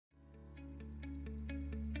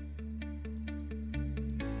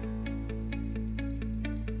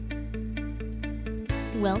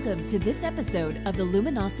Welcome to this episode of the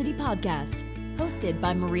Luminosity podcast, hosted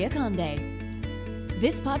by Maria Conde.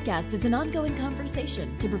 This podcast is an ongoing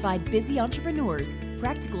conversation to provide busy entrepreneurs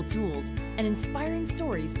practical tools and inspiring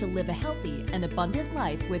stories to live a healthy and abundant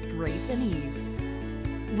life with grace and ease.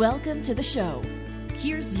 Welcome to the show.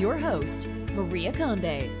 Here's your host, Maria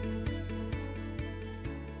Conde.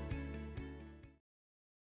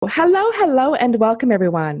 Hello, and welcome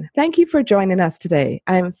everyone. Thank you for joining us today.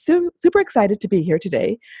 I'm super excited to be here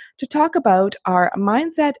today to talk about our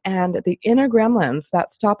mindset and the inner gremlins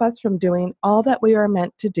that stop us from doing all that we are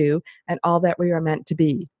meant to do and all that we are meant to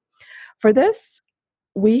be. For this,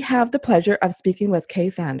 we have the pleasure of speaking with Kay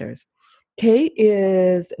Sanders. Kay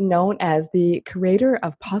is known as the creator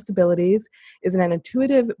of possibilities, is an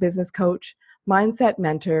intuitive business coach, mindset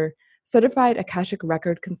mentor, certified Akashic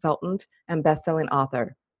Records Consultant, and best-selling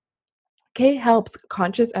author. Kay helps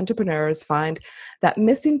conscious entrepreneurs find that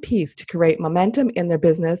missing piece to create momentum in their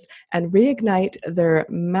business and reignite their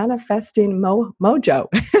manifesting mojo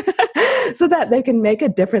so that they can make a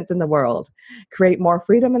difference in the world, create more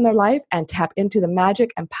freedom in their life, and tap into the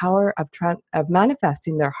magic and power of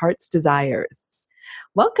manifesting their heart's desires.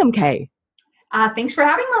 Welcome, Kay. Thanks for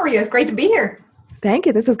having me, Maria. It's great to be here. Thank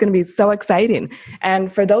you. This is going to be so exciting. And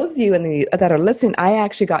for those of you that are listening, I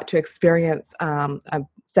actually got to experience a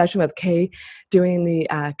session with Kay doing the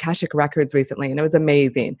Akashic Records recently, and it was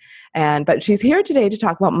amazing. But she's here today to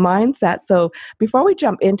talk about mindset. So before we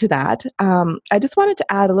jump into that, I just wanted to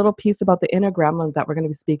add a little piece about the inner gremlins that we're going to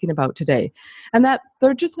be speaking about today, and that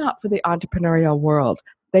they're just not for the entrepreneurial world.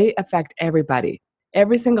 They affect everybody.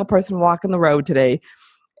 Every single person walking the road today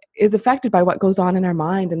is affected by what goes on in our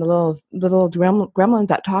mind, and the little gremlins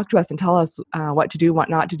that talk to us and tell us what to do, what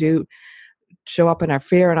not to do, show up in our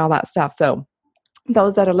fear and all that stuff. So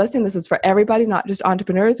those that are listening, this is for everybody, not just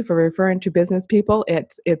entrepreneurs. If we're referring to business people,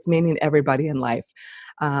 it's meaning everybody in life.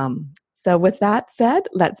 So with that said,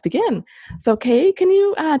 let's begin. So Kay, can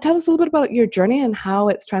you tell us a little bit about your journey and how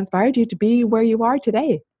it's transpired you to be where you are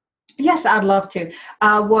today? Yes, I'd love to.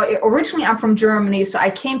 Originally I'm from Germany, so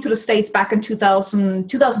I came to the States back in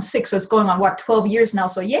 2006, so it's going on, 12 years now,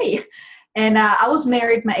 so yay. And I was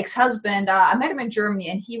married, my ex-husband, I met him in Germany,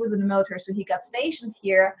 and he was in the military, so he got stationed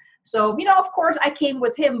here. So, of course, I came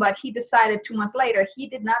with him, but he decided 2 months later he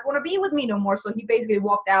did not want to be with me no more, so he basically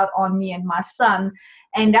walked out on me and my son.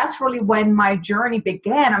 And that's really when my journey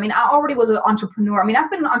began. I already was an entrepreneur.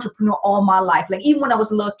 I've been an entrepreneur all my life. Like, even when I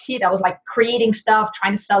was a little kid, I was like creating stuff,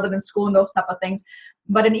 trying to sell it in school and those type of things.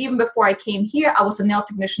 But then even before I came here, I was a nail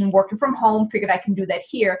technician working from home, figured I can do that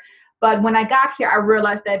here. But when I got here, I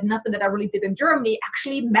realized that nothing that I really did in Germany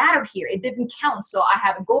actually mattered here. It didn't count. So I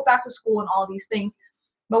had to go back to school and all these things.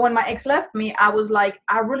 But when my ex left me, I was like,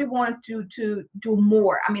 I really wanted to do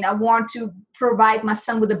more. I want to provide my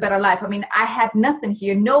son with a better life. I had nothing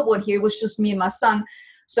here, no one here. It was just me and my son.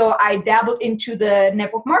 So I dabbled into the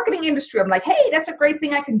network marketing industry. I'm like, hey, that's a great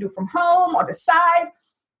thing I can do from home or the side.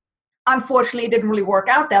 Unfortunately, it didn't really work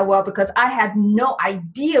out that well because I had no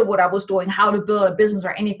idea what I was doing, how to build a business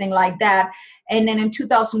or anything like that. And then in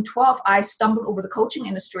 2012, I stumbled over the coaching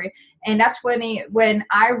industry. And that's when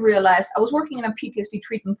I realized I was working in a PTSD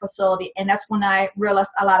treatment facility. And that's when I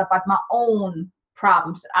realized a lot about my own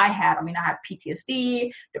problems that I had. I had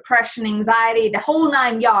PTSD, depression, anxiety, the whole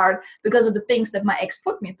 9 yards because of the things that my ex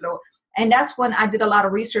put me through. And that's when I did a lot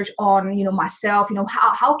of research on, myself,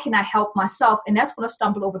 how can I help myself? And that's when I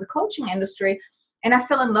stumbled over the coaching industry, and I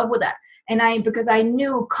fell in love with that. And because I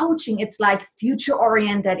knew coaching, it's like future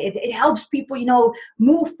oriented. It helps people,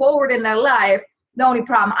 move forward in their life. The only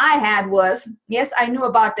problem I had was, yes, I knew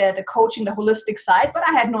about the coaching, the holistic side, but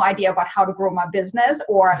I had no idea about how to grow my business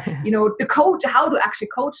or, how to actually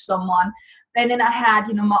coach someone. And then I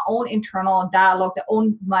had, my own internal dialogue,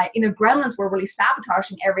 my inner gremlins were really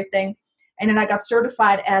sabotaging everything. And then I got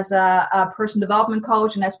certified as a personal development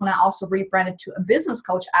coach. And that's when I also rebranded to a business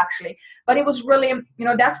coach, actually. But it was really,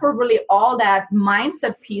 that's where really all that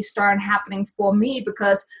mindset piece started happening for me,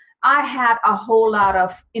 because I had a whole lot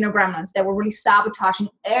of inner gremlins that were really sabotaging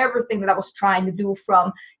everything that I was trying to do,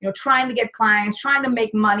 from, trying to get clients, trying to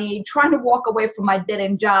make money, trying to walk away from my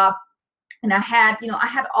dead-end job. And I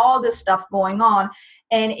had all this stuff going on,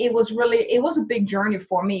 and it was a big journey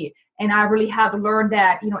for me. And I really had to learn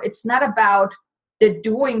that, it's not about the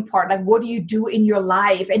doing part, like what do you do in your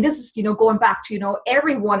life? And this is, going back to,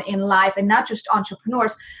 everyone in life and not just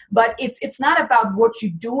entrepreneurs, but it's not about what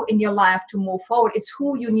you do in your life to move forward. It's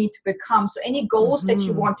who you need to become. So any goals that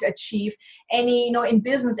you want to achieve, any, in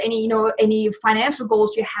business, any financial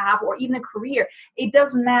goals you have, or even a career, it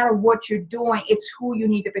doesn't matter what you're doing. It's who you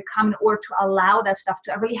need to become in order to allow that stuff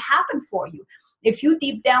to really happen for you. if you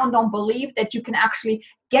deep down don't believe that you can actually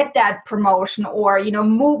get that promotion or,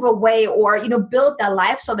 move away or, build that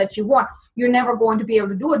lifestyle that you want, you're never going to be able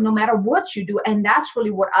to do it no matter what you do. And that's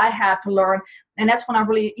really what I had to learn. And that's when I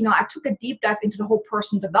really, I took a deep dive into the whole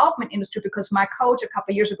personal development industry, because my coach a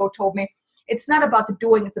couple of years ago told me, it's not about the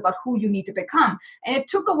doing, it's about who you need to become. And it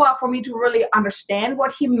took a while for me to really understand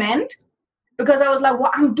what he meant, because I was like,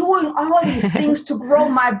 well, I'm doing all these things to grow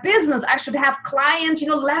my business. I should have clients,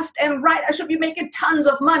 left and right. I should be making tons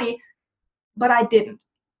of money, but I didn't.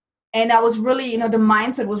 And I was really, the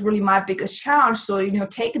mindset was really my biggest challenge. So,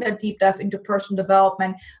 taking a deep dive into personal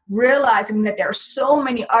development, realizing that there are so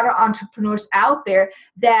many other entrepreneurs out there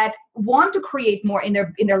that want to create more in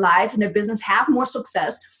their life, in their business, have more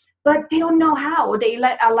success, but they don't know how. They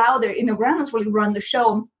allow their inner gremlins really run the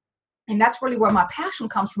show. And that's really where my passion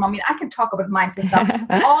comes from. I mean, I can talk about mindset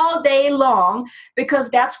stuff all day long, because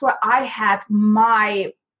that's where I had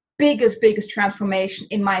my biggest transformation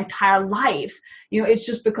in my entire life. It's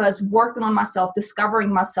just because working on myself,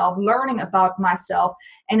 discovering myself, learning about myself,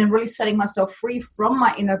 and then really setting myself free from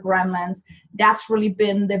my inner gremlins. That's really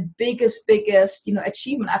been the biggest,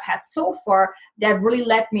 achievement I've had so far, that really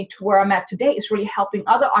led me to where I'm at today, is really helping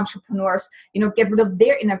other entrepreneurs, get rid of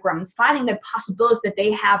their inner gremlins, finding the possibilities that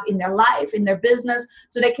they have in their life, in their business,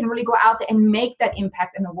 so they can really go out there and make that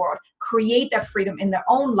impact in the world, create that freedom in their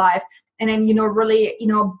own life. And then, really,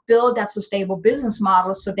 build that sustainable business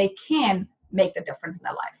model so they can make the difference in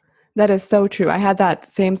their life. That is so true. I had that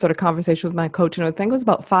same sort of conversation with my coach, and I think it was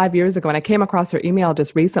about 5 years ago, and I came across her email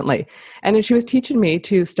just recently. And then she was teaching me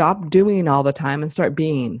to stop doing all the time and start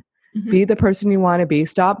being. Mm-hmm. Be the person you want to be.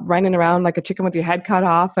 Stop running around like a chicken with your head cut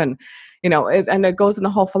off. And, and it goes in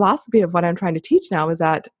the whole philosophy of what I'm trying to teach now, is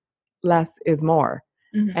that less is more.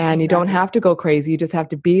 Mm-hmm. And you don't have to go crazy. You just have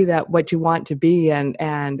to be that what you want to be, and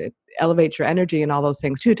elevate your energy and all those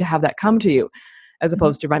things too, to have that come to you, as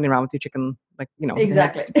opposed to running around with your chicken, like,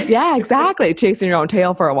 Exactly. Yeah, exactly. Chasing your own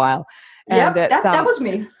tail for a while. And that was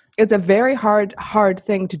me. It's a very hard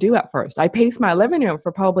thing to do at first. I paced my living room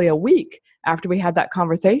for probably a week after we had that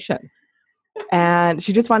conversation. And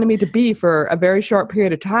she just wanted me to be for a very short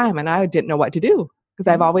period of time. And I didn't know what to do, because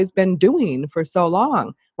I've always been doing for so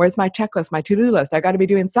long. Where's my checklist, my to-do list? I got to be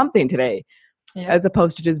doing something today, as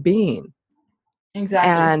opposed to just being.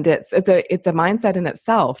 Exactly. And it's a mindset in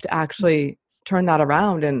itself to actually turn that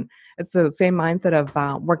around. And it's the same mindset of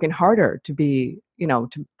working harder to be, to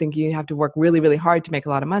think you have to work really, really hard to make a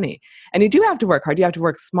lot of money. And you do have to work hard. You have to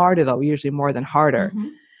work smarter, though, usually more than harder,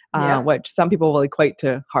 which some people will equate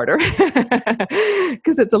to harder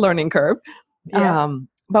because it's a learning curve. Yeah.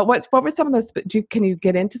 But what were some of can you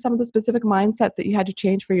get into some of the specific mindsets that you had to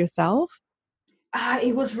change for yourself?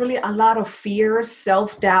 It was really a lot of fear,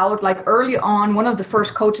 self-doubt. Like early on, one of the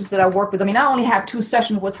first coaches that I worked with, I only had 2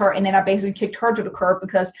 sessions with her, and then I basically kicked her to the curb,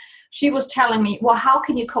 because she was telling me, well, how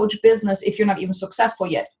can you coach business if you're not even successful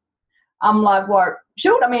yet? I'm like, well,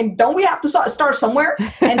 shoot, don't we have to start somewhere?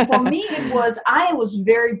 And for me, I was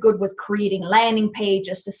very good with creating landing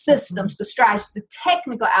pages, the systems, the strategies, the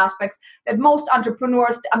technical aspects that most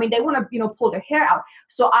entrepreneurs, they want to, pull their hair out.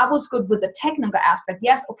 So I was good with the technical aspect.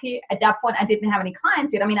 Yes, okay, at that point, I didn't have any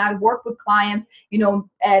clients yet. I'd worked with clients,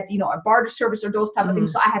 at a barter service or those type of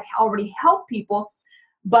things. So I had already helped people.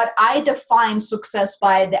 But I defined success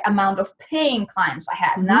by the amount of paying clients I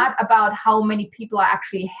had, not about how many people I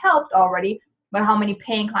actually helped already, but how many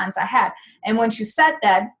paying clients I had. And when she said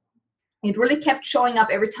that, it really kept showing up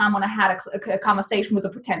every time when I had a conversation with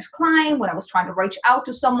a potential client, when I was trying to reach out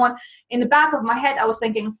to someone. In the back of my head, I was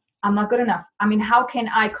thinking, I'm not good enough. How can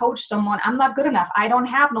I coach someone? I'm not good enough. I don't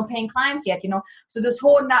have no paying clients yet, So this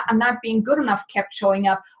whole I'm not being good enough kept showing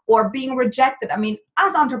up, or being rejected.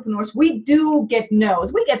 As entrepreneurs, we do get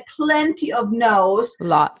no's. We get plenty of no's.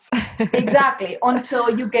 Lots. Exactly.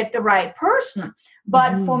 Until you get the right person.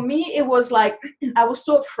 But for me, it was like, I was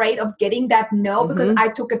so afraid of getting that no, because I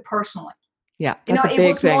took it personally. Yeah. That's a big it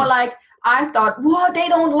was thing. More like, I thought, well, they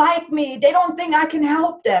don't like me. They don't think I can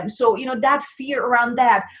help them. So, that fear around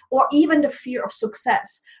that, or even the fear of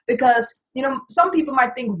success, because, some people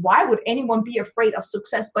might think, why would anyone be afraid of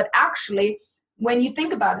success? But actually, when you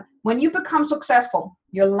think about it, when you become successful,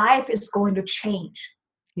 your life is going to change.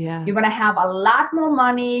 Yeah. You're going to have a lot more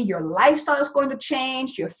money. Your lifestyle is going to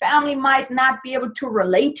change. Your family might not be able to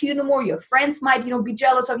relate to you anymore. Your friends might, be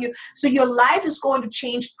jealous of you. So your life is going to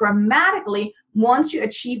change dramatically once you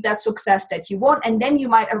achieve that success that you want. And then you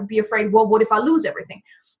might be afraid, well, what if I lose everything?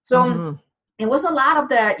 So it was a lot of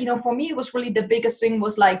the, for me, it was really the biggest thing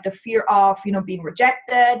was like the fear of, being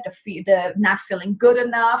rejected, the not feeling good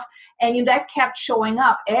enough. And, that kept showing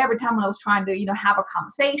up every time when I was trying to, have a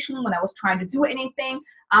conversation, when I was trying to do anything.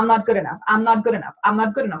 I'm not good enough. I'm not good enough. I'm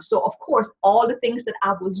not good enough. So of course, all the things that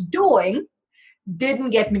I was doing didn't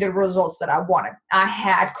get me the results that I wanted. I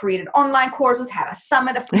had created online courses, had a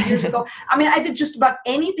summit a few years ago. I mean, I did just about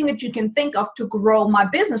anything that you can think of to grow my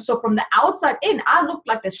business. So from the outside in, I looked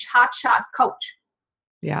like this shot coach.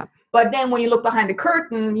 Yeah. But then when you look behind the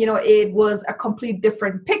curtain, it was a complete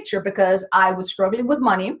different picture because I was struggling with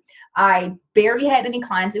money. I barely had any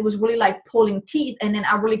clients. It was really like pulling teeth. And then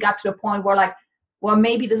I really got to the point where like, well,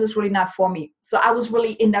 maybe this is really not for me. So I was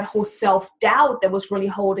really in that whole self-doubt that was really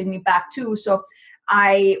holding me back too. So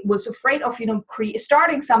I was afraid of,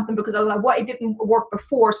 starting something because I was like, well, it didn't work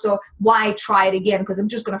before. So why try it again? Because I'm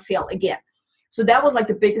just going to fail again. So that was like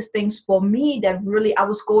the biggest things for me that really I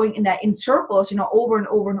was going in circles, over and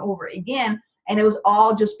over and over again. And it was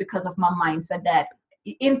all just because of my mindset that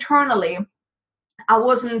internally I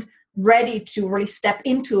wasn't ready to really step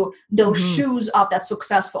into those shoes of that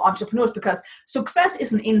successful entrepreneurs, because success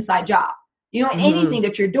is an inside job. Anything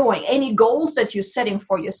that you're doing, any goals that you're setting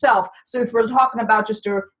for yourself. So if we're talking about just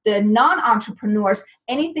the non-entrepreneurs,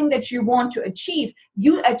 anything that you want to achieve,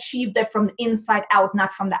 you achieve that from the inside out,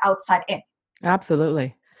 not from the outside in.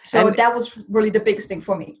 Absolutely. So that was really the biggest thing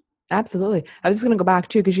for me. Absolutely. I was just going to go back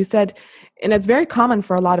too, because you said, and it's very common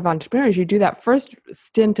for a lot of entrepreneurs, you do that first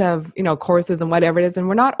stint of, courses and whatever it is, and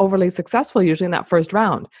we're not overly successful usually in that first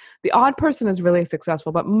round. The odd person is really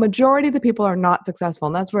successful, but majority of the people are not successful.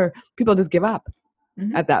 And that's where people just give up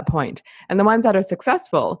at that point. And the ones that are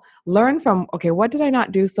successful learn from, okay, what did I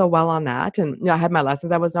not do so well on that? And I had my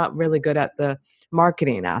lessons. I was not really good at the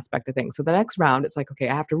marketing aspect of things. So the next round, it's like, okay,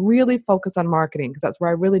 I have to really focus on marketing because that's where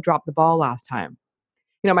I really dropped the ball last time.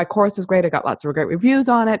 My course is great. I got lots of great reviews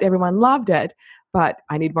on it. Everyone loved it, but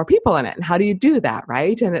I need more people in it. And how do you do that,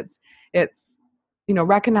 right? And it's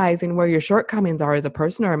recognizing where your shortcomings are as a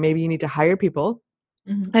person, or maybe you need to hire people.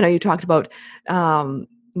 I know you talked about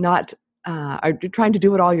not trying to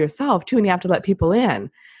do it all yourself too, and you have to let people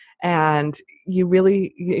in. And you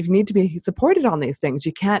need to be supported on these things.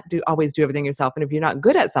 You can't always do everything yourself. And if you're not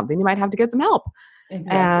good at something, you might have to get some help.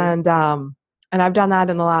 Exactly. And I've done that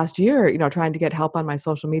in the last year, trying to get help on my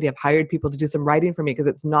social media. I've hired people to do some writing for me because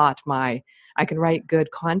it's not I can write good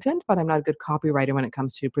content, but I'm not a good copywriter when it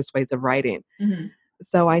comes to persuasive writing.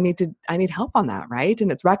 So I need help on that, right?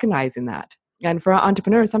 And it's recognizing that. And for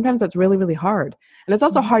entrepreneurs, sometimes that's really, really hard. And it's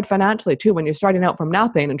also hard financially too, when you're starting out from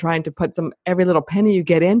nothing and trying to put every little penny you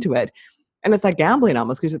get into it. And it's like gambling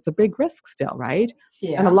almost, because it's a big risk still, right?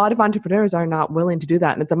 Yeah. And a lot of entrepreneurs are not willing to do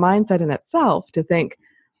that. And it's a mindset in itself to think,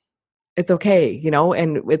 it's okay,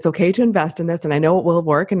 and it's okay to invest in this, and I know it will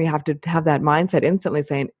work, and you have to have that mindset instantly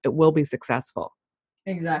saying it will be successful.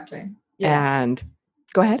 Exactly. Yeah. And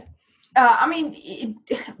go ahead.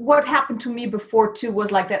 What happened to me before too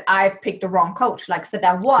was like that I picked the wrong coach. Like I said,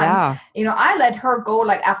 that one, I let her go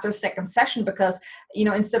like after the second session because,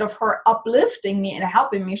 instead of her uplifting me and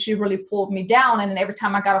helping me, she really pulled me down. And every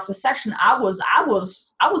time I got off the session, I was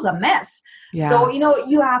a mess. Yeah. So,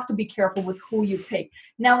 you have to be careful with who you pick.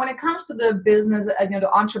 Now, when it comes to the business, the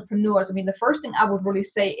entrepreneurs, the first thing I would really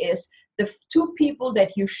say is the two people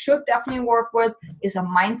that you should definitely work with is a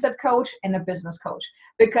mindset coach and a business coach.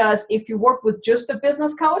 Because if you work with just a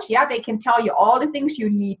business coach, they can tell you all the things you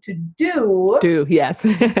need to do. Yes.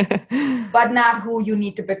 But not who you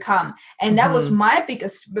need to become. And that was my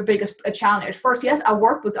biggest challenge. At first, yes, I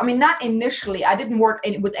worked with, not initially. I didn't work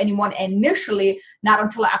with anyone initially, not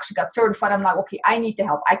until I actually got certified. I'm like, okay, I need the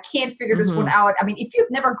help. I can't figure this one out. If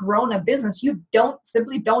you've never grown a business, you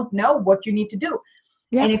simply don't know what you need to do.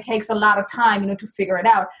 Yeah. And it takes a lot of time, to figure it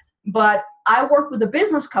out. But I worked with a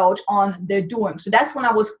business coach on the doing. So that's when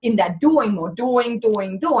I was in that doing mode, doing.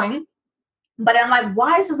 But I'm like,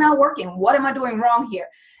 why is this not working? What am I doing wrong here?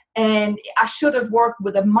 And I should have worked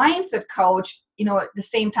with a mindset coach, at the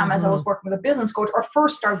same time as I was working with a business coach, or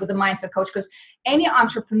first start with a mindset coach, because any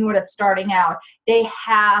entrepreneur that's starting out, they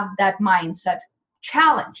have that mindset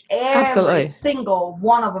challenge, every single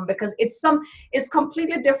one of them, because it's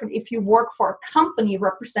completely different if you work for a company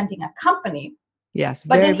representing a company. Yes,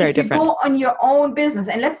 but very, then very if you different. go on your own business,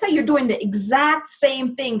 and let's say you're doing the exact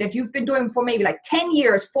same thing that you've been doing for maybe like 10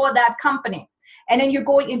 years for that company, and then you're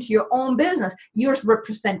going into your own business, you're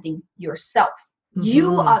representing yourself.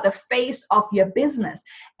 You are the face of your business.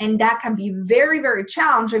 And that can be very, very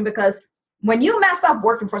challenging, because when you mess up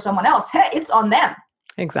working for someone else, hey, it's on them.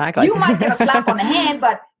 Exactly. You might get a slap on the hand,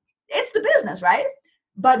 but it's the business, right?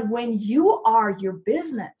 But when you are your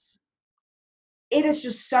business, it is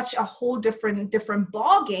just such a whole different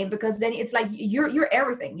ball game, because then it's like you're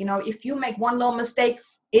everything. If you make one little mistake,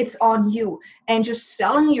 it's on you. And just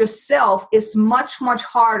selling yourself is much, much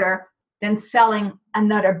harder than selling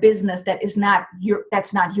another business that's not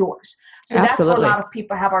yours. So Absolutely. that's what a lot of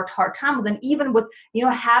people have a hard time with. And even with,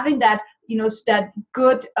 having that, that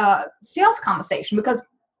good sales conversation, because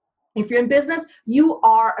if you're in business, you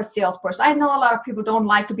are a salesperson. I know a lot of people don't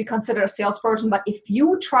like to be considered a salesperson, but if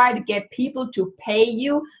you try to get people to pay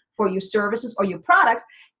you for your services or your products,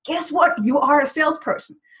 guess what? You are a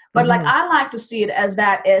salesperson. But like, I like to see it as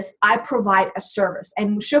I provide a service,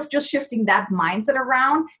 and shifting that mindset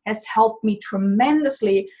around has helped me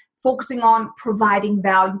tremendously, focusing on providing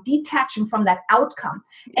value, detaching from that outcome.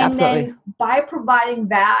 And Absolutely. then by providing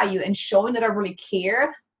value and showing that I really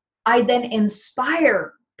care, I then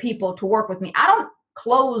inspire people to work with me. I don't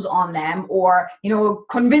close on them or,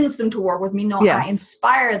 convince them to work with me. No, Yes. I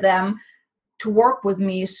inspire them to work with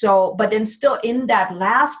me. So, but then still in that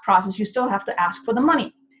last process, you still have to ask for the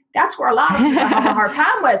money. That's where a lot of people have a hard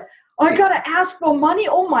time with. Oh, I got to ask for money.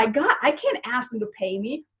 Oh my God, I can't ask them to pay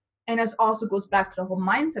me. And it also goes back to the whole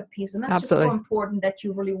mindset piece. And that's Absolutely. just so important that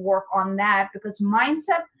you really work on that, because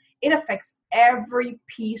mindset, it affects every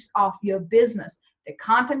piece of your business. The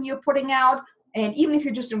content you're putting out, and even if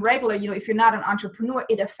you're just in regular, if you're not an entrepreneur,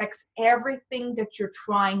 it affects everything that you're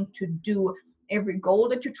trying to do. Every goal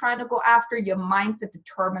that you're trying to go after, your mindset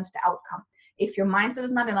determines the outcome. If your mindset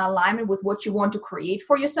is not in alignment with what you want to create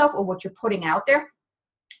for yourself or what you're putting out there,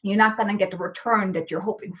 you're not going to get the return that you're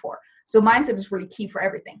hoping for. So mindset is really key for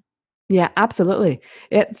everything. Yeah, absolutely.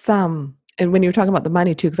 It's and when you were talking about the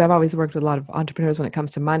money too, because I've always worked with a lot of entrepreneurs when it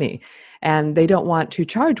comes to money, and they don't want to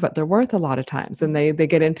charge what they're worth a lot of times. And they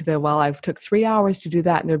get into I've took 3 hours to do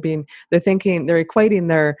that. And they're equating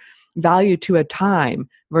their value to a time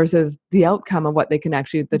versus the outcome of what they can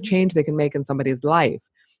actually, the change they can make in somebody's life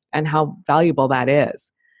and how valuable that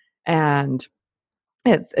is. And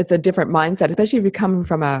it's a different mindset, especially if you're coming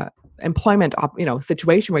from a employment,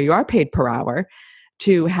 situation where you are paid per hour,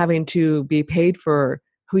 to having to be paid for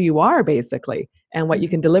who you are basically and what you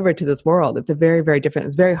can deliver to this world. It's a very, very different.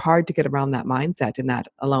 It's very hard to get around that mindset in that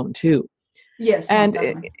alone too. Yes, and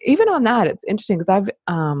even on that, it's interesting because I've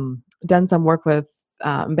done some work with,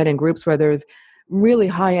 been in groups where there's really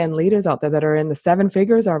high-end leaders out there that are in the 7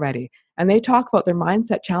 figures already. And they talk about their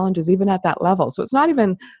mindset challenges even at that level. So it's not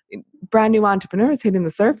even brand new entrepreneurs hitting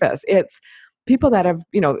the surface. It's people that have,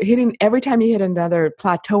 hitting, every time you hit another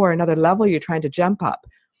plateau or another level you're trying to jump up,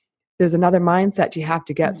 there's another mindset you have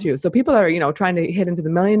to get through. So people that are, trying to hit into the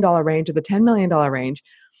 $1 million range or the $10 million range,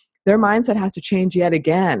 their mindset has to change yet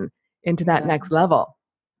again into that next level.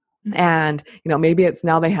 And, maybe it's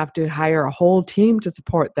now they have to hire a whole team to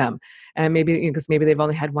support them. And maybe, because maybe they've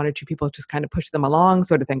only had 1 or 2 people just kind of push them along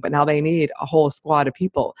sort of thing, but now they need a whole squad of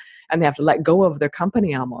people and they have to let go of their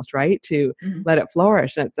company almost, right? To let it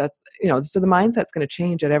flourish. And so the mindset's going to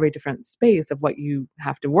change at every different space of what you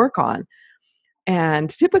have to work on. And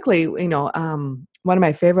typically, one of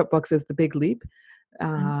my favorite books is The Big Leap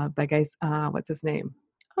by guys, what's his name?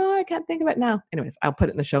 Oh, I can't think of it now. Anyways, I'll put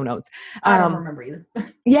it in the show notes. I don't remember either.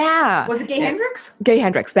 Yeah. Was it Gay Hendricks? Gay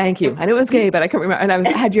Hendricks. Thank you. I knew it was Gay, but I couldn't remember. And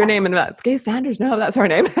I had your name in that. It's Gay Sanders. No, that's her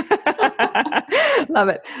name. Love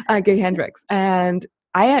it. Gay Hendricks. And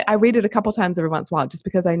I read it a couple times every once in a while just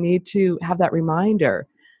because I need to have that reminder,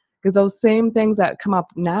 because those same things that come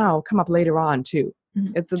up now come up later on too.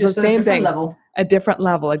 It's just the same thing. A different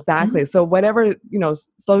level. Exactly. So whatever,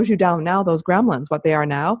 slows you down now, those gremlins, what they are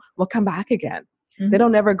now, will come back again. They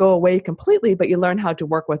don't ever go away completely, but you learn how to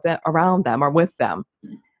work with it, around them or with them.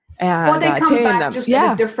 And, they come back just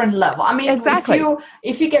at a different level. I mean, exactly.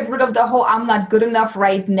 if you get rid of the whole "I'm not good enough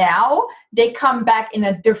right now," they come back in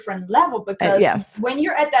a different level, because when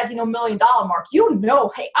you're at that $1 million mark,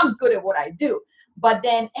 hey, I'm good at what I do. But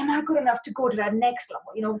then, am I good enough to go to that next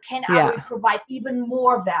level? Can I really provide even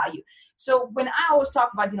more value? So when I always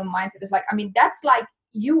talk about mindset, it's like, that's like,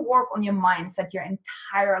 you work on your mindset your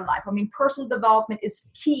entire life. Personal development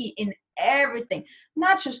is key in everything,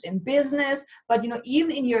 not just in business, but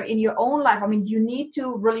even in your own life. You need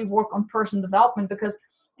to really work on personal development, because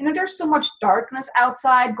there's so much darkness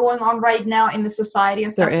outside going on right now in the society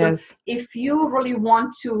and stuff. There is. So if you really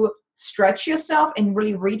want to stretch yourself and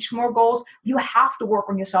really reach more goals, you have to work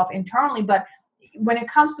on yourself internally. But when it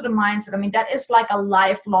comes to the mindset, that is like a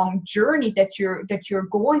lifelong journey that you're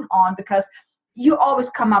going on, because you always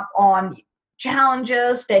come up on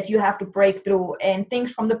challenges that you have to break through, and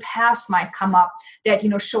things from the past might come up that,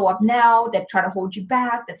 show up now, that try to hold you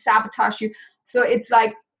back, that sabotage you. So it's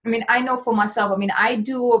like, I know for myself, I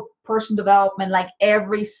do personal development like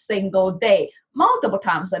every single day. multiple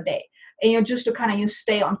times a day. And just to kind of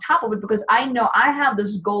stay on top of it, because I know I have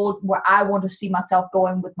this goal where I want to see myself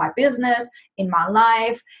going with my business, in my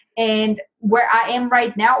life, and where I am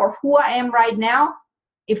right now, or who I am right now.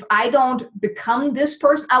 If I don't become this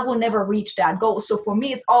person, I will never reach that goal. So for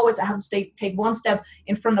me, it's always I have to take one step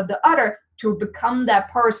in front of the other to become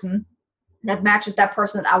that person that matches that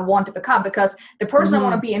person that I want to become. Because the person I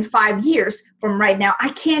want to be in 5 years from right now, I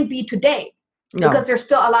can't be today. No. Because there's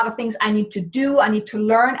still a lot of things I need to do, I need to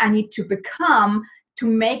learn, I need to become to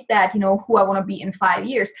make that, who I want to be in 5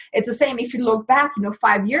 years. It's the same if you look back,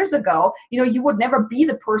 5 years ago, you would never be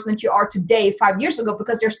the person that you are today 5 years ago,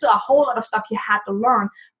 because there's still a whole lot of stuff you had to learn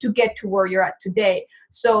to get to where you're at today.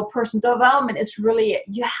 So personal development is really,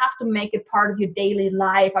 you have to make it part of your daily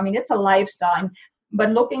life. I mean, it's a lifestyle.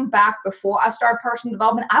 But looking back before I started personal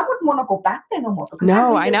development, I wouldn't want to go back there no more, because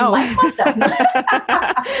I didn't like myself.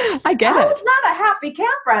 I get it. I was not a happy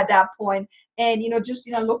camper at that point. And, just,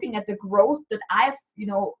 looking at the growth that I've,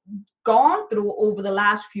 gone through over the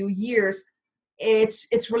last few years,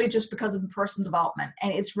 it's really just because of the personal development.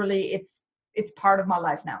 And it's really, it's part of my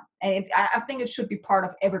life now. And I think it should be part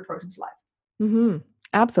of every person's life. Mm-hmm.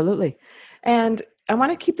 Absolutely. And I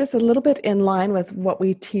want to keep this a little bit in line with what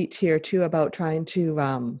we teach here too, about trying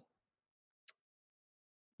to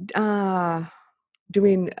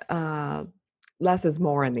doing less is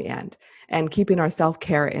more in the end, and keeping our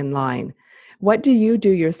self-care in line. What do you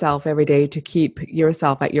do yourself every day to keep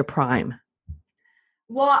yourself at your prime?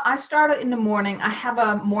 Well, I started in the morning. I have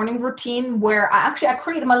a morning routine where I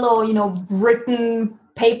created my little, written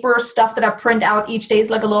paper stuff that I print out each day.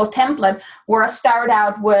 Is like a little template where I start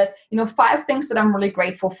out with, 5 things that I'm really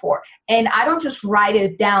grateful for. And I don't just write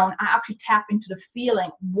it down. I actually tap into the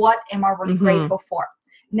feeling. What am I really grateful for?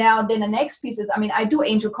 Now, then the next piece is, I do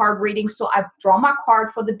angel card readings. So I draw my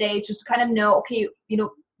card for the day just to kind of know, okay,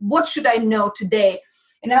 what should I know today?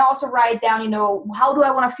 And then I also write down, how do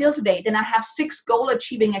I want to feel today? Then I have 6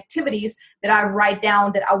 goal-achieving activities that I write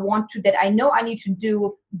down that I know I need to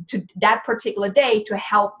do to that particular day to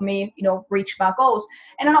help me, reach my goals.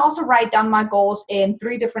 And then I also write down my goals in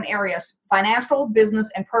 3 different areas: financial,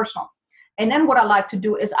 business, and personal. And then what I like to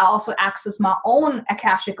do is I also access my own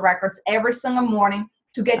Akashic Records every single morning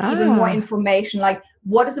to get even more information, like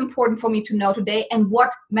what is important for me to know today and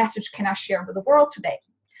what message can I share with the world today.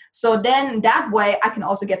 So then that way I can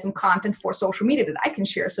also get some content for social media that I can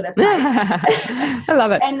share. So that's nice. I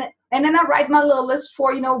love it. And then I write my little list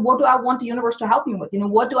for, what do I want the universe to help me with?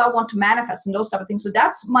 What do I want to manifest and those type of things. So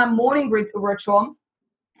that's my morning ritual.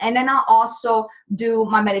 And then I also do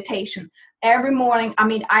my meditation. Every morning,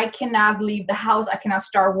 I cannot leave the house. I cannot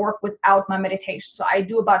start work without my meditation. So I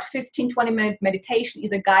do about 15-20 minute meditation,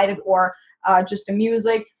 either guided or just the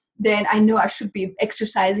music. Then I know I should be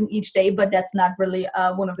exercising each day, but that's not really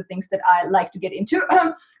one of the things that I like to get into.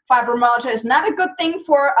 Fibromyalgia is not a good thing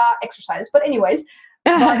for exercise, but anyways.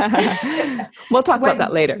 We'll talk about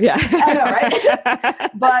that later. Yeah. I know,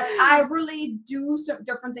 right? But I really do some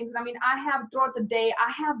different things. I have throughout the day,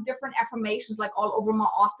 I have different affirmations like all over my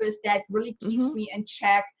office that really keeps me in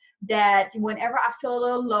check. That whenever I feel a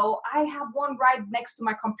little low, I have one right next to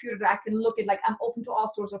my computer that I can look at, like I'm open to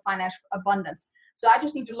all sorts of financial abundance. So I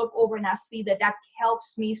just need to look over and I see that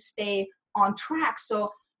helps me stay on track.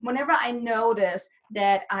 So whenever I notice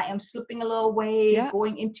that I am slipping a little way,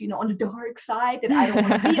 going into, on the dark side that I don't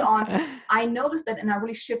want to be on, I notice that and I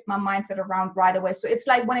really shift my mindset around right away. So it's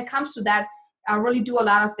like when it comes to that, I really do a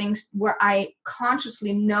lot of things where I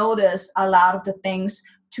consciously notice a lot of the things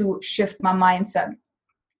to shift my mindset.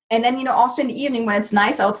 And then, also in the evening when it's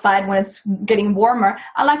nice outside, when it's getting warmer,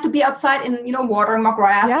 I like to be outside and, watering my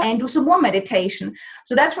grass and do some more meditation.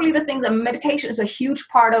 So that's really the things. And meditation is a huge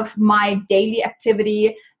part of my daily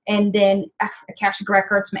activity. And then Akashic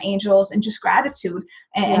Records, my angels, and just gratitude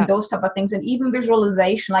and those type of things. And even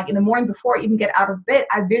visualization, like in the morning before I even get out of bed,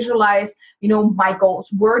 I visualize, my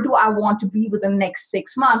goals. Where do I want to be within the next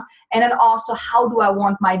 6 months? And then also, how do I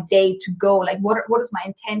want my day to go? Like, what is my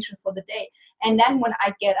intention for the day? And then when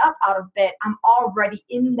I get up out of bed, I'm already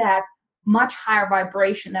in that much higher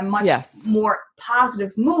vibration and much more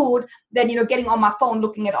positive mood than, getting on my phone,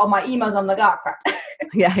 looking at all my emails. I'm like, oh, crap.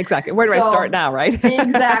 Yeah, exactly. Where do I start now, right?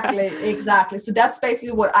 Exactly. So that's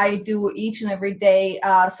basically what I do each and every day.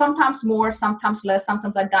 Sometimes more, sometimes less.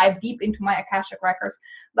 Sometimes I dive deep into my Akashic Records.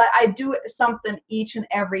 But I do something each and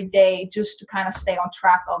every day just to kind of stay on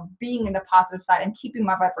track of being in the positive side and keeping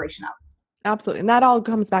my vibration up. Absolutely. And that all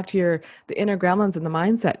comes back to the inner gremlins and the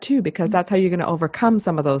mindset too, because that's how you're going to overcome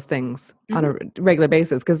some of those things on a regular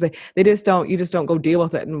basis. Because you just don't go deal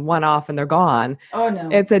with it and one off and they're gone. Oh no.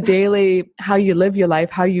 It's a daily, how you live your life,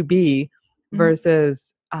 how you be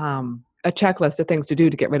versus a checklist of things to do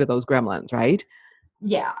to get rid of those gremlins, right?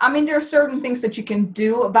 Yeah. I mean, there are certain things that you can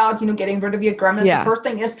do about, getting rid of your gremlins. Yeah. The first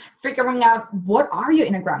thing is figuring out what are your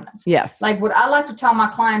inner gremlins. Yes. Like what I like to tell my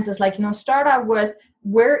clients is like, start out with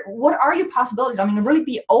what are your possibilities? I mean, really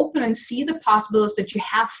be open and see the possibilities that you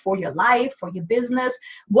have for your life, for your business.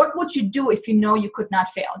 What would you do if you know you could not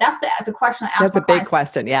fail? That's the question I ask my clients. That's a big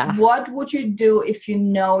question, yeah. What would you do if you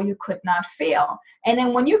know you could not fail? And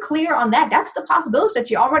then when you're clear on that, that's the possibilities that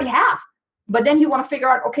you already have. But then you want to figure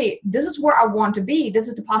out, okay, this is where I want to be. This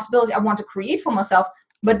is the possibility I want to create for myself.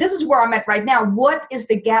 But this is where I'm at right now. What is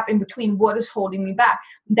the gap in between? What is holding me back?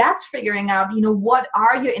 That's figuring out, what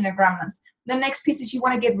are your inner gremlins? The next piece is you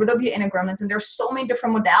want to get rid of your inner gremlins. And there's so many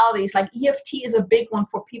different modalities. Like EFT is a big one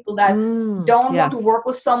for people that don't want to work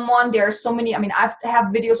with someone. There are so many. I mean, I have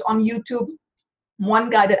videos on YouTube. One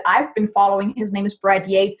guy that I've been following, his name is Brad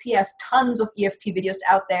Yates. He has tons of EFT videos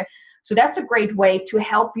out there. So that's a great way to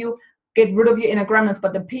help you get rid of your inner gremlins.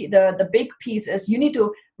 But the big piece is you need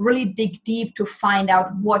to really dig deep to find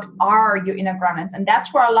out what are your inner gremlins. And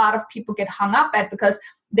that's where a lot of people get hung up at, because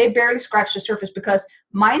they barely scratch the surface. Because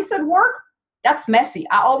mindset work, that's messy.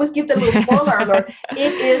 I always give the little spoiler alert.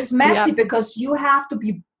 It is messy because you have to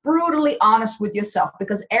be brutally honest with yourself,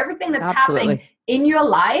 because everything that's happening in your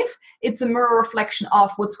life, it's a mirror reflection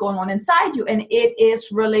of what's going on inside you. And it is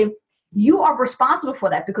really, you are responsible for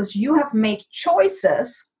that, because you have made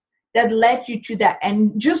choices that led you to that.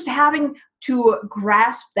 And just having to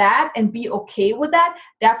grasp that and be okay with that,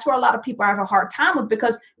 that's where a lot of people have a hard time with,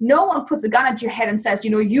 because no one puts a gun at your head and says,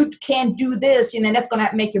 you can't do this, and that's going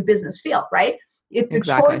to make your business fail, right? It's the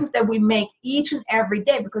choices that we make each and every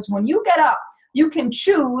day, because when you get up, you can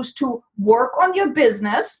choose to work on your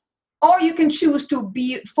business, or you can choose to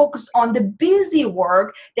be focused on the busy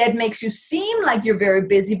work that makes you seem like you're very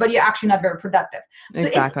busy, but you're actually not very productive. So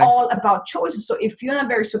it's all about choices. So if you're not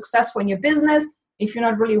very successful in your business, if you're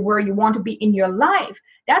not really where you want to be in your life,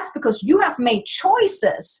 that's because you have made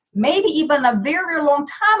choices, maybe even a very, very long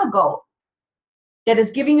time ago, that is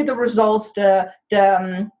giving you the results, the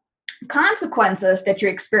consequences that you're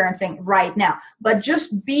experiencing right now. But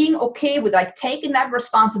just being okay with like taking that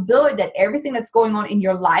responsibility that everything that's going on in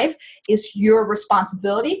your life is your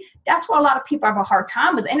responsibility. That's what a lot of people have a hard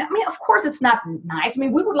time with. And I mean, of course, it's not nice. I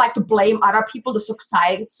mean, we would like to blame other people, the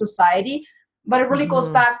society, but it really goes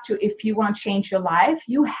back to, if you want to change your life,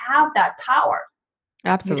 you have that power.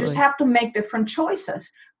 Absolutely. You just have to make different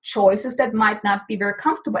choices that might not be very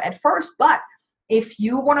comfortable at first, but if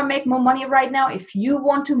you want to make more money right now, if you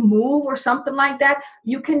want to move or something like that,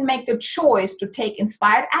 you can make the choice to take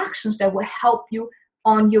inspired actions that will help you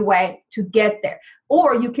on your way to get there.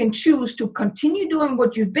 Or you can choose to continue doing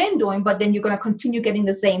what you've been doing, but then you're going to continue getting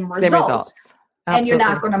the same results. And you're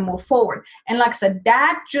not going to move forward. And like I said,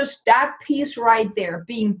 that piece right there,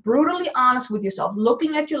 being brutally honest with yourself,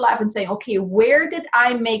 looking at your life and saying, okay, where did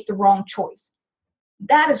I make the wrong choice?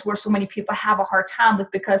 That is where so many people have a hard time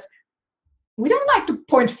with, because we don't like to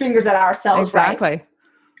point fingers at ourselves, right?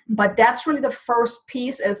 But that's really the first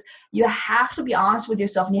piece, is you have to be honest with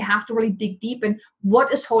yourself, and you have to really dig deep in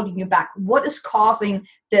what is holding you back, what is causing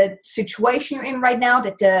the situation you're in right now,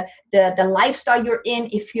 that the lifestyle you're in.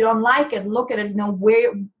 If you don't like it, look at it,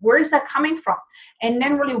 where is that coming from? And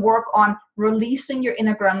then really work on releasing your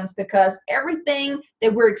inner gremlins, because everything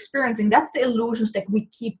that we're experiencing, that's the illusions that we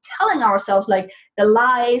keep telling ourselves, like the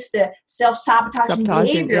lies, the self-sabotaging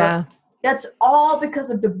behavior. Yeah. That's all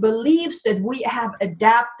because of the beliefs that we have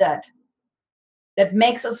adapted that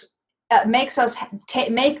makes us make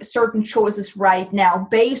certain choices right now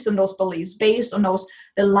based on those beliefs, based on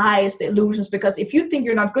the lies, the illusions. Because if you think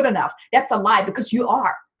you're not good enough, that's a lie, because you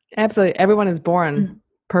are. Absolutely. Everyone is born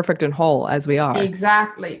perfect and whole, as we are.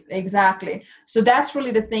 Exactly. So that's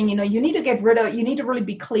really the thing, you need to you need to really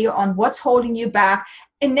be clear on what's holding you back.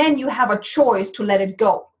 And then you have a choice to let it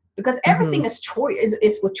go, because everything is choice.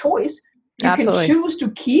 It's with choice. You Absolutely. can choose to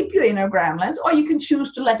keep your inner gremlins, or you can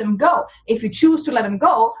choose to let them go. If you choose to let them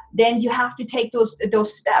go, then you have to take those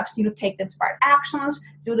steps. Take the inspired actions,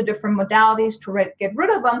 do the different modalities to get rid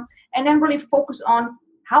of them, and then really focus on,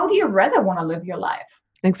 how do you rather want to live your life?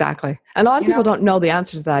 Exactly. And a lot of people don't know the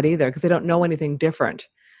answers to that either, because they don't know anything different.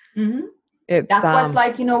 Mm-hmm. That's why it's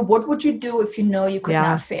like, what would you do if you know you could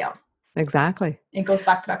not fail? Exactly. It goes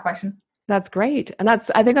back to that question. That's great. And I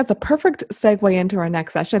think that's a perfect segue into our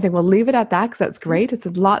next session. I think we'll leave it at that, because that's great. It's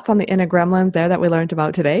lots on the inner gremlins there that we learned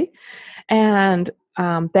about today. And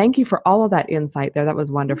thank you for all of that insight there. That was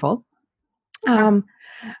wonderful. Thanks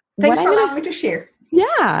for allowing me to share.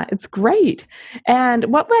 Yeah, it's great. And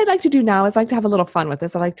what I'd like to do now is like to have a little fun with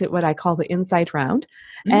this. I like to what I call the insight round.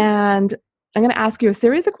 And I'm going to ask you a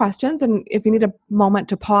series of questions, and if you need a moment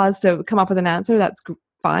to pause to come up with an answer, that's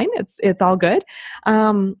fine. It's all good.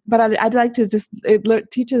 But I'd like to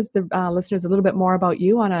it teaches the listeners a little bit more about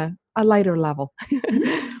you on a lighter level.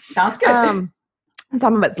 Sounds good.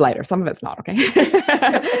 Some of it's lighter, some of it's not, okay?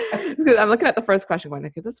 I'm looking at the first question going,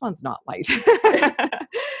 okay, this one's not light.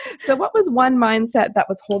 So what was one mindset that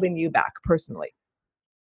was holding you back personally?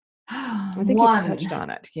 I think you touched on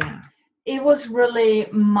it. Yeah. It was really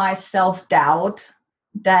my self-doubt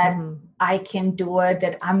that I can do it,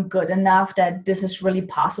 that I'm good enough, that this is really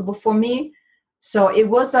possible for me. So it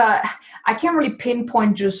was I can't really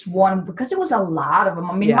pinpoint just one because it was a lot of them.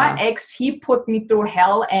 I mean, my ex, he put me through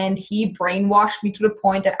hell and he brainwashed me to the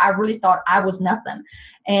point that I really thought I was nothing.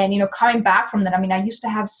 And, coming back from that, I mean, I used to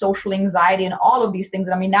have social anxiety and all of these things.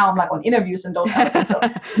 And I mean, now I'm like on interviews and those kind of things. So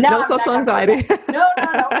now no social anxiety. No.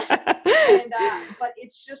 And, but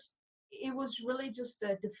it was really just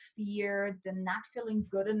the fear, the not feeling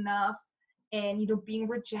good enough and, being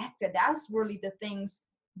rejected. That's really the things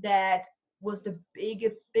that was the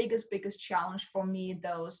biggest challenge for me.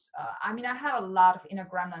 I had a lot of inner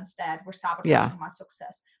gremlins that were sabotaging my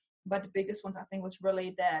success, but the biggest ones I think was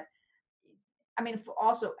really that, for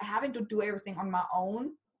also having to do everything on my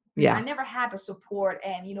own. I never had the support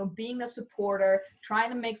and, being the supporter, trying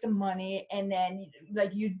to make the money and then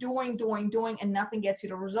like you doing and nothing gets you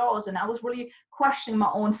the results. And I was really questioning my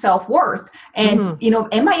own self-worth and,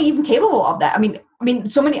 am I even capable of that? I mean,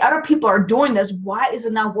 so many other people are doing this. Why is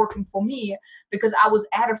it not working for me? Because I was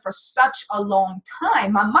at it for such a long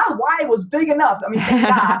time. My why was big enough. Thank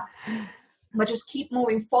God. But just keep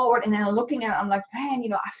moving forward. And then looking at it, I'm like, man,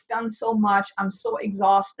 I've done so much. I'm so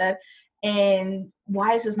exhausted. And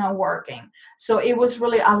why is this not working? So it was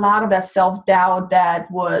really a lot of that self-doubt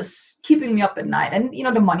that was keeping me up at night. And,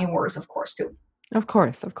 the money worries, of course, too. Of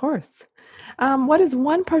course. What is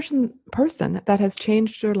one person that has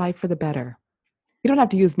changed your life for the better? You don't have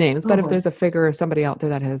to use names, but if there's a figure or somebody out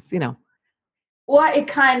there that has, Well, it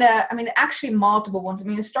kind of, actually multiple ones.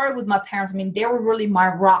 It started with my parents. They were really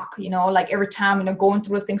my rock, like every time, going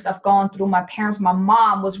through the things I've gone through. My parents, my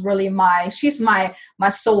mom was really she's my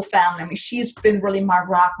soul family. She's been really my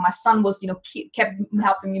rock. My son was, kept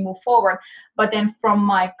helping me move forward. But then from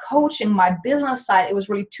my coaching, my business side, it was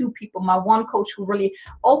really two people. My one coach who really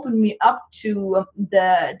opened me up to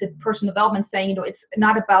the personal development, saying, it's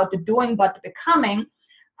not about the doing, but the becoming,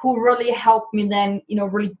 who really helped me then,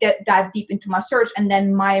 really dive deep into my search. And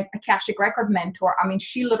then my Akashic Record mentor,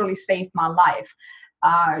 she literally saved my life.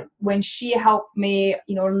 When she helped me,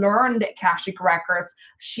 learn the Akashic Records,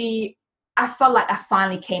 I felt like I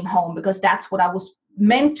finally came home because that's what I was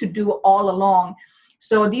meant to do all along.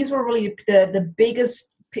 So these were really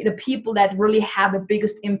the people that really had the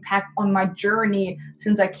biggest impact on my journey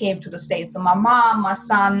since I came to the States. So my mom, my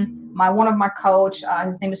son, one of my coach,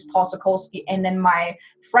 his name is Paul Sokolsky, and then my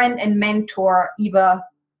friend and mentor, Eva.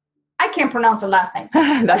 I can't pronounce her last name.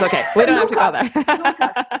 That's okay. We don't have to go there.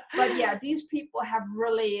 But yeah, these people have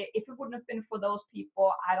really, if it wouldn't have been for those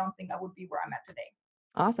people, I don't think I would be where I'm at today.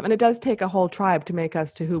 Awesome. And it does take a whole tribe to make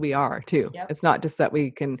us to who we are too. Yep. It's not just that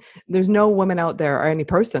there's no woman out there or any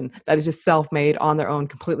person that is just self-made on their own,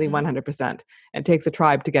 completely 100%. It takes a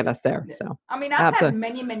tribe to get us there. So, I've had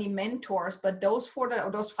many, many mentors, but those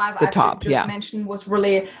five the I top, just mentioned was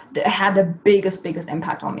really had the biggest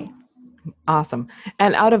impact on me. Awesome.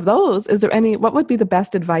 And out of those, what would be the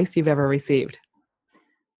best advice you've ever received?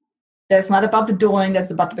 That's not about the doing,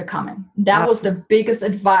 that's about the becoming. That was the biggest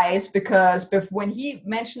advice because when he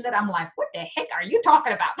mentioned it, I'm like, what the heck are you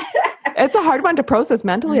talking about? It's a hard one to process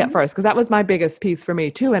mentally at first because that was my biggest piece for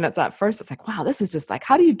me too. And it's at first, it's like, wow, this is just like,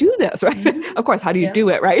 how do you do this, right? Of course, how do you do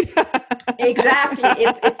it, right? Exactly.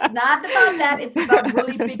 It's not about that. It's about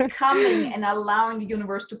really becoming and allowing the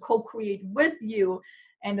universe to co-create with you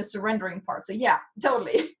and the surrendering part. So yeah,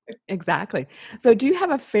 totally. Exactly. So do you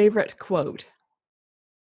have a favorite quote?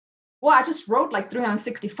 Well, I just wrote like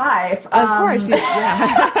 365. Of course.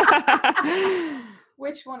 Yeah.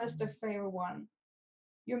 Which one is the favorite one?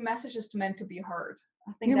 Your message is meant to be heard.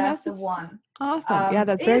 I think that's the one. Awesome. Yeah,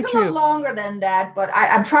 that's very true. It's a lot longer than that, but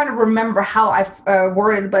I'm trying to remember how I've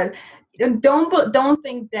worded. But don't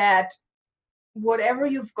think that whatever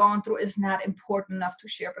you've gone through is not important enough to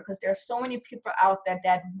share, because there are so many people out there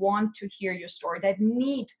that want to hear your story, that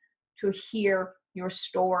need to hear your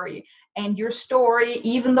story. And your story,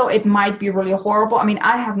 even though it might be really horrible,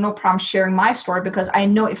 I have no problem sharing my story because I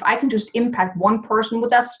know if I can just impact one person with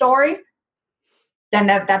that story, then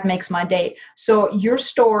that makes my day. So your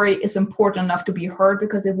story is important enough to be heard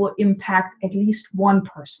because it will impact at least one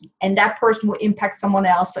person, and that person will impact someone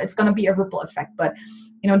else. So it's going to be a ripple effect. But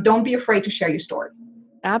don't be afraid to share your story.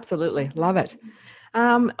 Absolutely. Love it.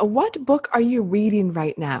 What book are you reading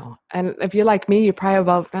right now? And if you're like me, you're probably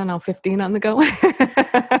about, I don't know, 15 on the go.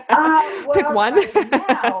 Pick one. Right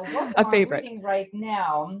now, what A am I favorite. reading right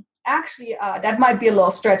now? Actually, that might be a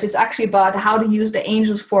little stretch. It's actually about how to use the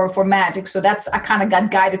angels for magic. So I kind of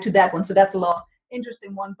got guided to that one. So that's a little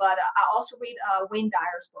interesting one. But I also read Wayne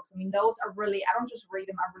Dyer's books. I mean, those are really, I don't just read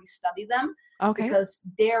them, I really study them Okay. because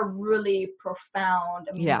they're really profound.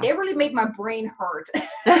 I mean, Yeah. they really made my brain hurt.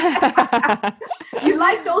 You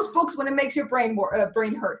like those books when it makes your brain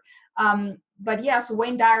hurt. But yeah, so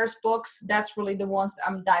Wayne Dyer's books, that's really the ones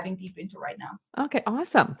I'm diving deep into right now. Okay,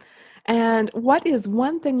 awesome. And what is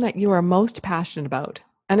one thing that you are most passionate about?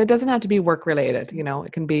 And it doesn't have to be work related,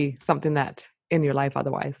 it can be something that in your life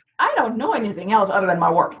otherwise. I don't know anything else other than my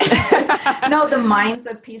work. No, the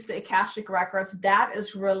mindset piece, the Akashic Records, that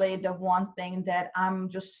is really the one thing that I'm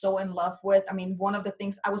just so in love with. I mean, one of the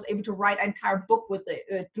things I was able to write an entire book with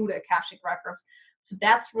through the Akashic Records. So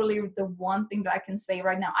that's really the one thing that I can say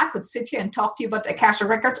right now. I could sit here and talk to you about the Akashic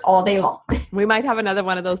Records all day long. We might have another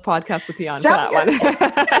one of those podcasts with you on for that one.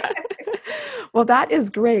 Well, that is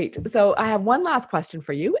great. So I have one last question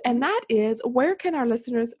for you, and that is, where can our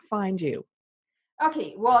listeners find you?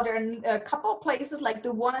 Okay, well, there are a couple of places. Like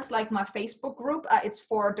the one is like my Facebook group. It's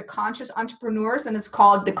for the conscious entrepreneurs, and it's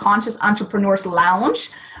called the Conscious Entrepreneurs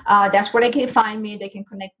Lounge. That's where they can find me. They can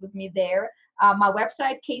connect with me there. My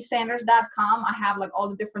website, ksanders.com. I have like all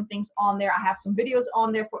the different things on there. I have some videos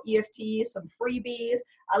on there for EFT, some freebies,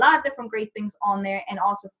 a lot of different great things on there, and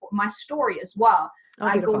also for my story as well. Oh,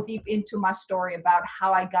 I beautiful. go deep into my story about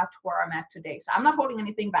how I got to where I'm at today. So I'm not holding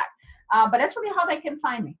anything back. But that's really how they can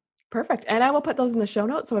find me. Perfect. And I will put those in the show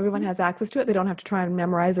notes so everyone has access to it. They don't have to try and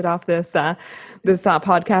memorize it off this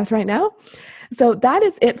podcast right now. So that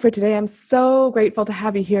is it for today. I'm so grateful to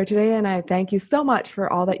have you here today. And I thank you so much for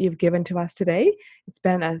all that you've given to us today. It's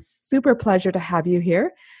been a super pleasure to have you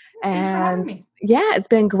here. Thanks for having me. Yeah, it's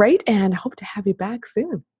been great. And I hope to have you back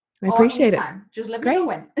soon. I appreciate anytime. it. Just let me know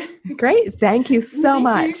when. Great. Thank you so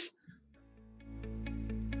much.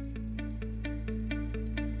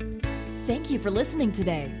 Thank you for listening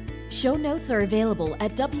today. Show notes are available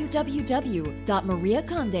at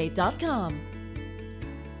www.mariaconde.com.